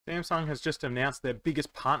Samsung has just announced their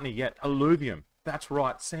biggest partner yet, Illuvium. That's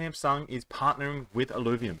right, Samsung is partnering with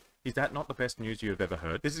Illuvium. Is that not the best news you have ever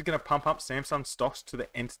heard? This is going to pump up Samsung stocks to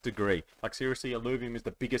the nth degree. Like seriously, Illuvium is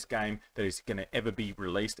the biggest game that is going to ever be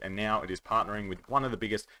released, and now it is partnering with one of the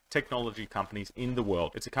biggest technology companies in the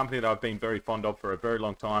world. It's a company that I've been very fond of for a very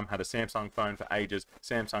long time, had a Samsung phone for ages,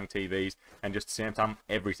 Samsung TVs, and just Samsung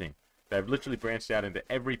everything. They've literally branched out into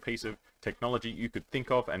every piece of technology you could think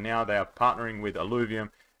of, and now they are partnering with Illuvium,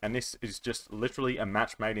 and this is just literally a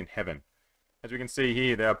match made in heaven. As we can see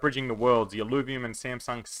here, they are bridging the worlds, the Illuvium and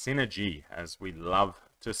Samsung synergy. As we love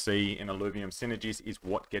to see in Illuvium, synergies is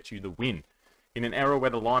what gets you the win. In an era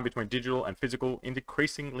where the line between digital and physical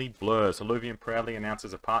increasingly blurs, Illuvium proudly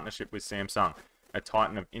announces a partnership with Samsung, a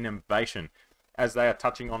titan of innovation, as they are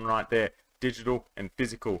touching on right there, digital and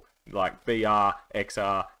physical, like VR,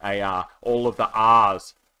 XR, AR, all of the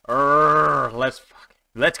R's.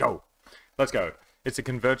 Let's go. Let's go. It's a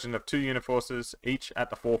convergence of two uniforces, each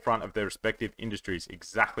at the forefront of their respective industries.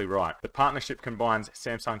 Exactly right. The partnership combines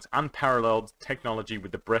Samsung's unparalleled technology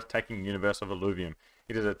with the breathtaking universe of Illuvium.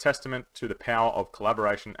 It is a testament to the power of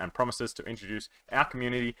collaboration and promises to introduce our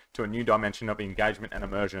community to a new dimension of engagement and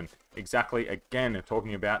immersion. Exactly, again,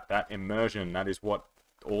 talking about that immersion. That is what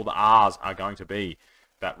all the R's are going to be.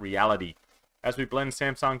 That reality. As we blend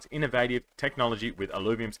Samsung's innovative technology with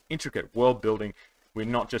Illuvium's intricate world building, we're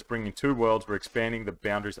not just bringing two worlds, we're expanding the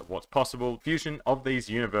boundaries of what's possible. Fusion of these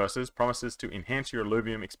universes promises to enhance your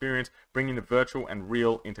Illuvium experience, bringing the virtual and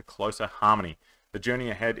real into closer harmony. The journey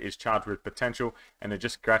ahead is charged with potential, and they're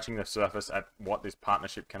just scratching the surface at what this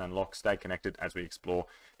partnership can unlock. Stay connected as we explore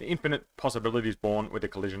the infinite possibilities born with the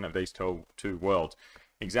collision of these two worlds.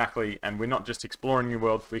 Exactly, and we're not just exploring new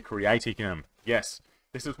worlds, we're creating them. Yes,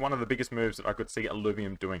 this is one of the biggest moves that I could see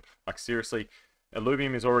Illuvium doing. Like seriously,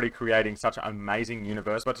 Illuvium is already creating such an amazing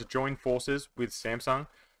universe, but to join forces with Samsung,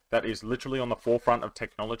 that is literally on the forefront of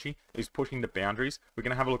technology, is pushing the boundaries. We're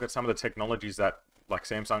going to have a look at some of the technologies that like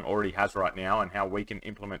Samsung already has right now and how we can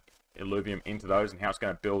implement Illuvium into those and how it's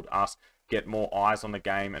going to build us, get more eyes on the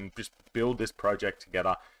game, and just build this project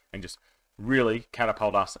together and just really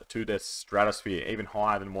catapult us to the stratosphere, even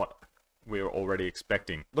higher than what we're already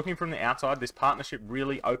expecting. Looking from the outside, this partnership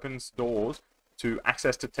really opens doors to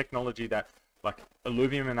access to technology that like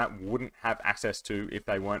Illuvium and that wouldn't have access to if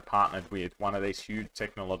they weren't partnered with one of these huge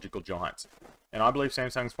technological giants. And I believe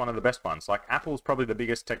Samsung's one of the best ones. Like Apple's probably the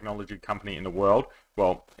biggest technology company in the world.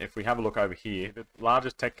 Well, if we have a look over here, the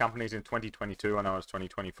largest tech companies in 2022, I know it's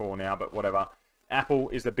 2024 now, but whatever. Apple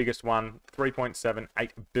is the biggest one,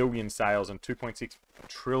 3.78 billion sales and $2.6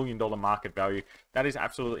 trillion market value. That is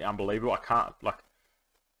absolutely unbelievable.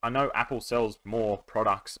 I know Apple sells more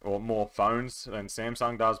products or more phones than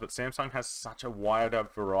Samsung does, but Samsung has such a wider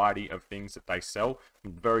variety of things that they sell.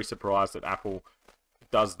 I'm very surprised that Apple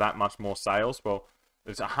does that much more sales. Well,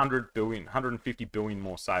 there's 100 billion, 150 billion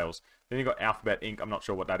more sales. Then you've got Alphabet Inc. I'm not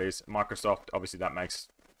sure what that is. Microsoft, obviously that makes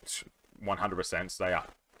 100% sense. They are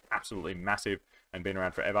absolutely massive and been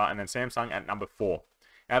around forever. And then Samsung at number 4.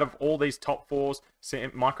 Out of all these top fours,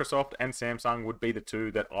 Microsoft and Samsung would be the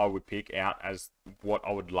two that I would pick out as what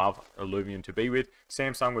I would love Illuvium to be with.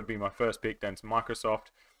 Samsung would be my first pick, then it's Microsoft.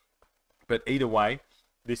 But either way,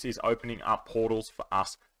 this is opening up portals for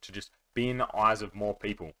us to just be in the eyes of more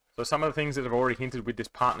people. So some of the things that I've already hinted with this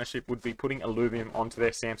partnership would be putting Illuvium onto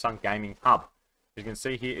their Samsung gaming hub. As you can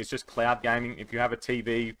see here, it's just cloud gaming. If you have a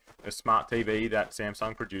TV, a smart TV that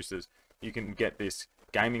Samsung produces, you can get this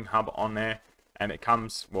gaming hub on there. And it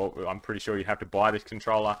comes, well, I'm pretty sure you have to buy this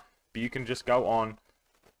controller, but you can just go on,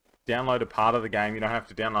 download a part of the game. You don't have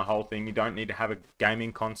to download the whole thing. You don't need to have a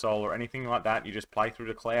gaming console or anything like that. You just play through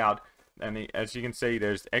the cloud. And as you can see,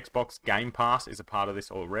 there's Xbox Game Pass is a part of this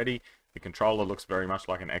already. The controller looks very much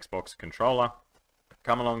like an Xbox controller.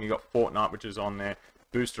 Come along, you got Fortnite, which is on there.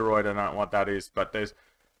 Boosteroid, I don't know what that is, but there's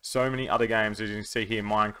so many other games. As you can see here,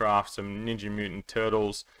 Minecraft, some Ninja Mutant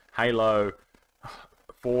Turtles, Halo,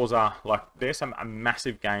 Forza. Like there's some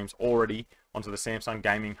massive games already onto the Samsung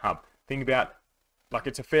gaming hub. Think about, like,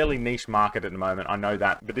 it's a fairly niche market at the moment, I know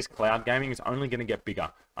that, but this cloud gaming is only going to get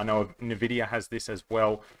bigger. I know Nvidia has this as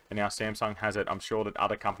well, and now Samsung has it. I'm sure that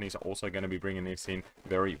other companies are also going to be bringing this in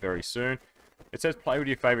very, very soon. It says play with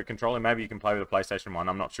your favorite controller. Maybe you can play with the PlayStation 1.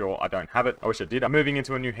 I'm not sure. I don't have it. I wish I did. I'm moving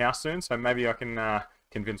into a new house soon, so maybe I can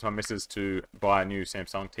convince my missus to buy a new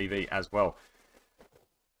Samsung TV as well.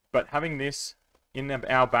 But having this in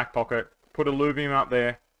our back pocket, put Illuvium up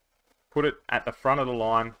there, put it at the front of the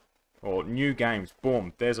line, or new games,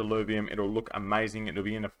 boom, there's Illuvium. It'll look amazing. It'll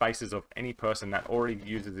be in the faces of any person that already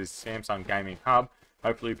uses this Samsung gaming hub.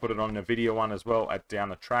 Hopefully put it on the video one as well down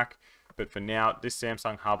the track. But for now, this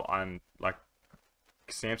Samsung hub, I'm like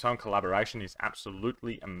Samsung collaboration is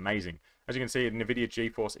absolutely amazing. As you can see, NVIDIA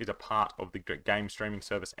GeForce is a part of the game streaming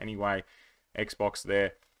service anyway. Xbox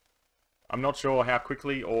there. I'm not sure how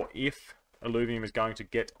quickly or if Illuvium is going to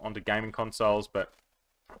get onto gaming consoles, but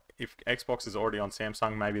if Xbox is already on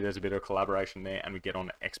Samsung, maybe there's a bit of collaboration there and we get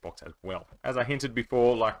on Xbox as well. As I hinted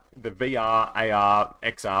before, like the VR, AR,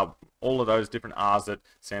 XR, all of those different Rs that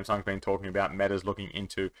Samsung's been talking about, Meta's looking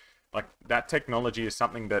into, like that technology is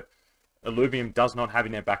something that Illuvium does not have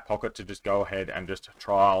in their back pocket to just go ahead and just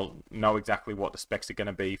trial, know exactly what the specs are going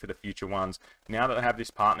to be for the future ones. Now that they have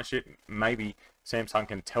this partnership, maybe Samsung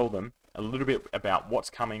can tell them a little bit about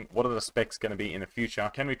what's coming, what are the specs going to be in the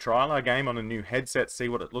future. Can we trial our game on a new headset, see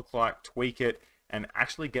what it looks like, tweak it, and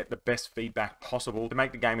actually get the best feedback possible to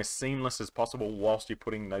make the game as seamless as possible whilst you're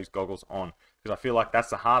putting those goggles on. Because I feel like that's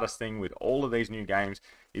the hardest thing with all of these new games,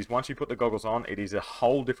 is once you put the goggles on, it is a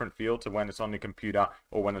whole different feel to when it's on your computer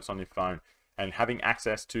or when it's on your phone. And having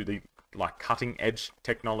access to the like cutting edge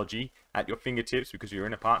technology at your fingertips, because you're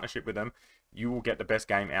in a partnership with them, you will get the best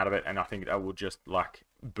game out of it. And I think that will just like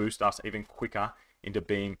boost us even quicker into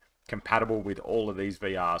being compatible with all of these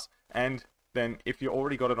VRs. And then if you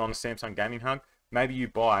already got it on a Samsung Gaming Hub, maybe you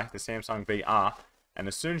buy the Samsung VR, and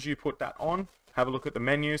as soon as you put that on, have a look at the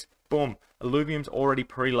menus, boom, Illuvium's already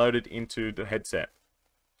preloaded into the headset.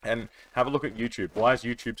 And have a look at YouTube. Why is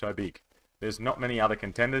YouTube so big? There's not many other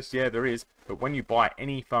contenders. Yeah, there is. But when you buy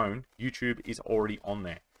any phone, YouTube is already on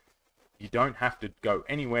there. You don't have to go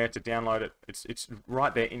anywhere to download it. It's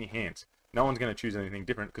right there in your hands. No one's going to choose anything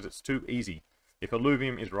different because it's too easy. If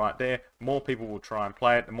Illuvium is right there, more people will try and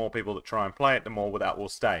play it. The more people that try and play it, the more that will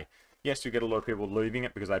stay. Yes, you get a lot of people leaving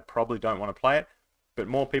it because they probably don't want to play it. But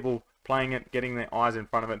more people playing it, getting their eyes in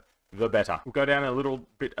front of it, the better. We'll go down a little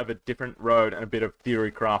bit of a different road and a bit of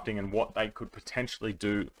theory crafting and what they could potentially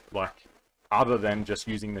do, like other than just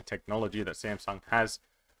using the technology that Samsung has.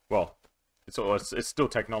 Well, it's still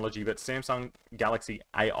technology, but Samsung Galaxy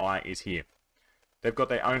AI is here. They've got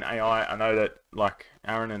their own AI. I know that like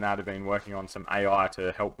Aaron and Nat have been working on some AI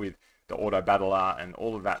to help with the autobattler and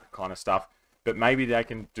all of that kind of stuff. But maybe they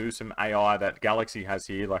can do some AI that Galaxy has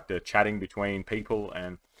here, like the chatting between people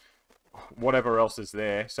and whatever else is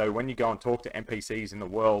there. So when you go and talk to NPCs in the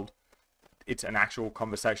world, it's an actual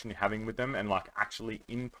conversation you're having with them, and like actually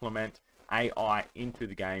implement AI into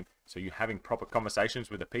the game. So you're having proper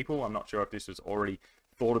conversations with the people. I'm not sure if this was already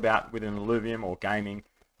thought about within Illuvium or gaming.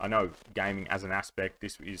 I know gaming as an aspect,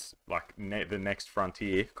 this is like the next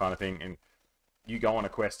frontier kind of thing. And you go on a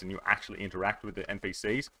quest and you actually interact with the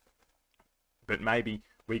NPCs. But maybe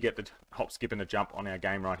we get the hop, skip, and a jump on our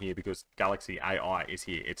game right here because Galaxy AI is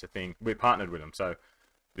here. It's a thing. We're partnered with them. So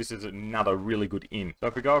this is another really good in. So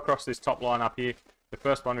if we go across this top line up here, the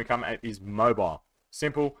first one we come at is mobile.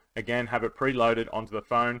 Simple. Again, have it preloaded onto the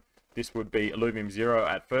phone. This would be Illuvium 0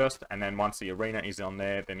 at first, and then once the Arena is on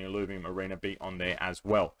there, then the Illuvium Arena be on there as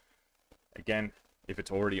well. Again, if it's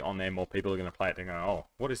already on there, more people are going to play it. They're going, oh,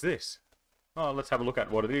 what is this? Oh, let's have a look at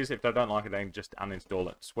what it is. If they don't like it, they can just uninstall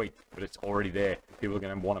it. Sweet. But it's already there. People are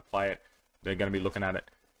going to want to play it. They're going to be looking at it.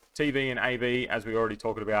 TV and AV, as we already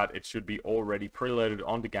talked about, it should be already preloaded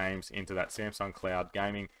onto games into that Samsung Cloud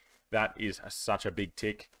Gaming. That is such a big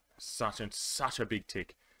tick. Such a big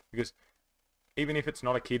tick. Because even if it's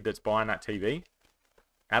not a kid that's buying that TV,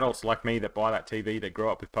 adults like me that buy that TV, that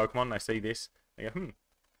grow up with Pokemon, they see this, they go,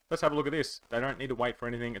 let's have a look at this. They don't need to wait for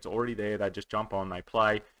anything. It's already there. They just jump on, they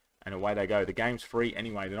play, and away they go. The game's free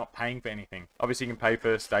anyway. They're not paying for anything. Obviously, you can pay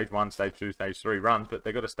for stage 1, stage 2, stage 3 runs, but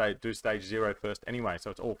they've got to do stage 0 first anyway, so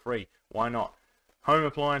it's all free. Why not? Home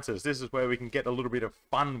appliances. This is where we can get a little bit of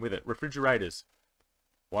fun with it. Refrigerators.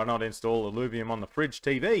 Why not install Illuvium on the fridge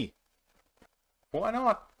TV? Why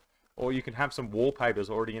not? Or you can have some wallpapers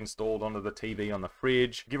already installed onto the TV on the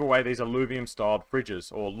fridge. Give away these Illuvium-styled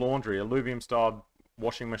fridges, or laundry, Illuvium-styled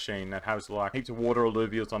washing machine that has like heaps of water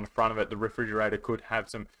alluvials on the front of it. The refrigerator could have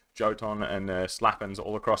some Jotun and Slappins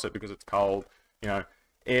all across it because it's cold. You know,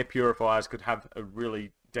 air purifiers could have a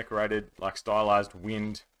really decorated, like stylized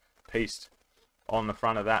wind piece on the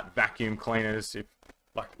front of that. Vacuum cleaners. If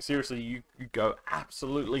like seriously, you go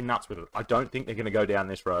absolutely nuts with it. I don't think they're going to go down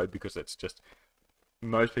this road because it's just,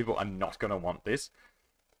 most people are not going to want this.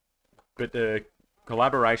 But the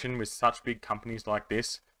collaboration with such big companies like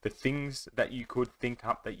this, the things that you could think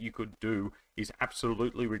up that you could do is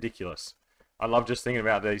absolutely ridiculous. I love just thinking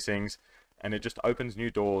about these things, and it just opens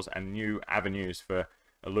new doors and new avenues for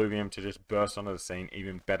Illuvium to just burst onto the scene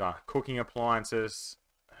even better. Cooking appliances,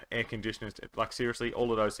 air conditioners, like seriously,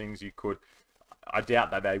 all of those things you could. I doubt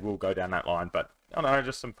that they will go down that line, but I don't know,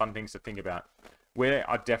 just some fun things to think about. Where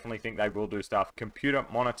I definitely think they will do stuff, computer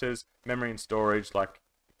monitors, memory and storage, like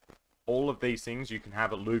All of these things you can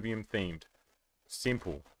have Illuvium themed.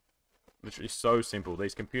 Simple. Literally so simple.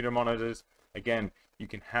 These computer monitors, again, you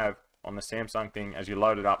can have on the Samsung thing as you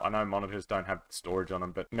load it up. I know monitors don't have storage on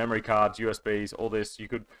them, but memory cards, USBs, all this, you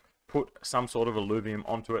could put some sort of Illuvium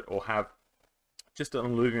onto it, or have just an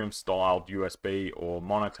Illuvium styled USB or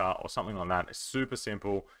monitor or something like that. It's super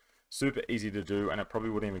simple, super easy to do, and it probably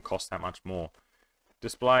wouldn't even cost that much more.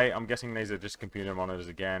 Display, I'm guessing these are just computer monitors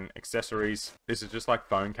again. Accessories, this is just like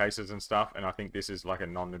phone cases and stuff, and I think this is like a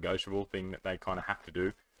non-negotiable thing that they kind of have to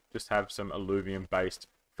do. Just have some Illuvium based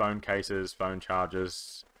phone cases, phone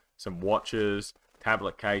chargers, some watches,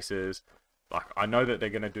 tablet cases. Like, I know that they're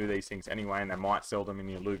going to do these things anyway, and they might sell them in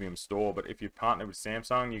the Illuvium store, but if you partner with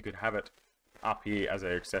Samsung, you could have it up here as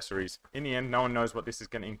their accessories. In the end, no one knows what this is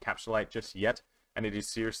going to encapsulate just yet. And it is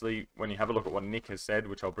seriously, when you have a look at what Nick has said,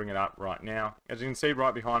 which I'll bring it up right now. As you can see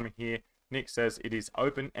right behind me here, Nick says it is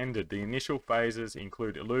open-ended. The initial phases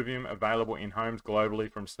include Illuvium available in homes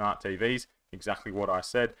globally from smart TVs. Exactly what I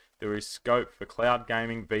said. There is scope for cloud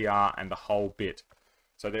gaming, VR, and the whole bit.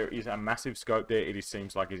 So there is a massive scope there. It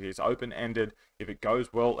seems like it is open-ended. If it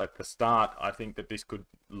goes well at the start, I think that this could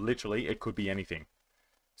literally, it could be anything.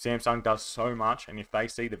 Samsung does so much, and if they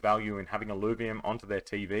see the value in having Illuvium onto their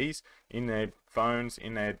TVs, in their phones,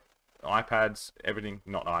 in their iPads, everything,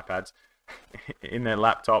 not iPads, in their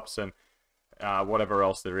laptops and whatever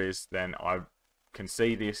else there is, then I can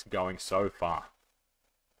see this going so far.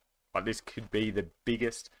 But this could be the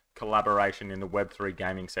biggest collaboration in the Web3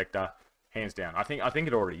 gaming sector, hands down. I think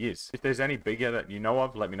it already is. If there's any bigger that you know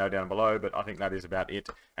of, let me know down below, but I think that is about it.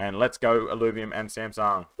 And let's go Illuvium and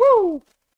Samsung. Woo!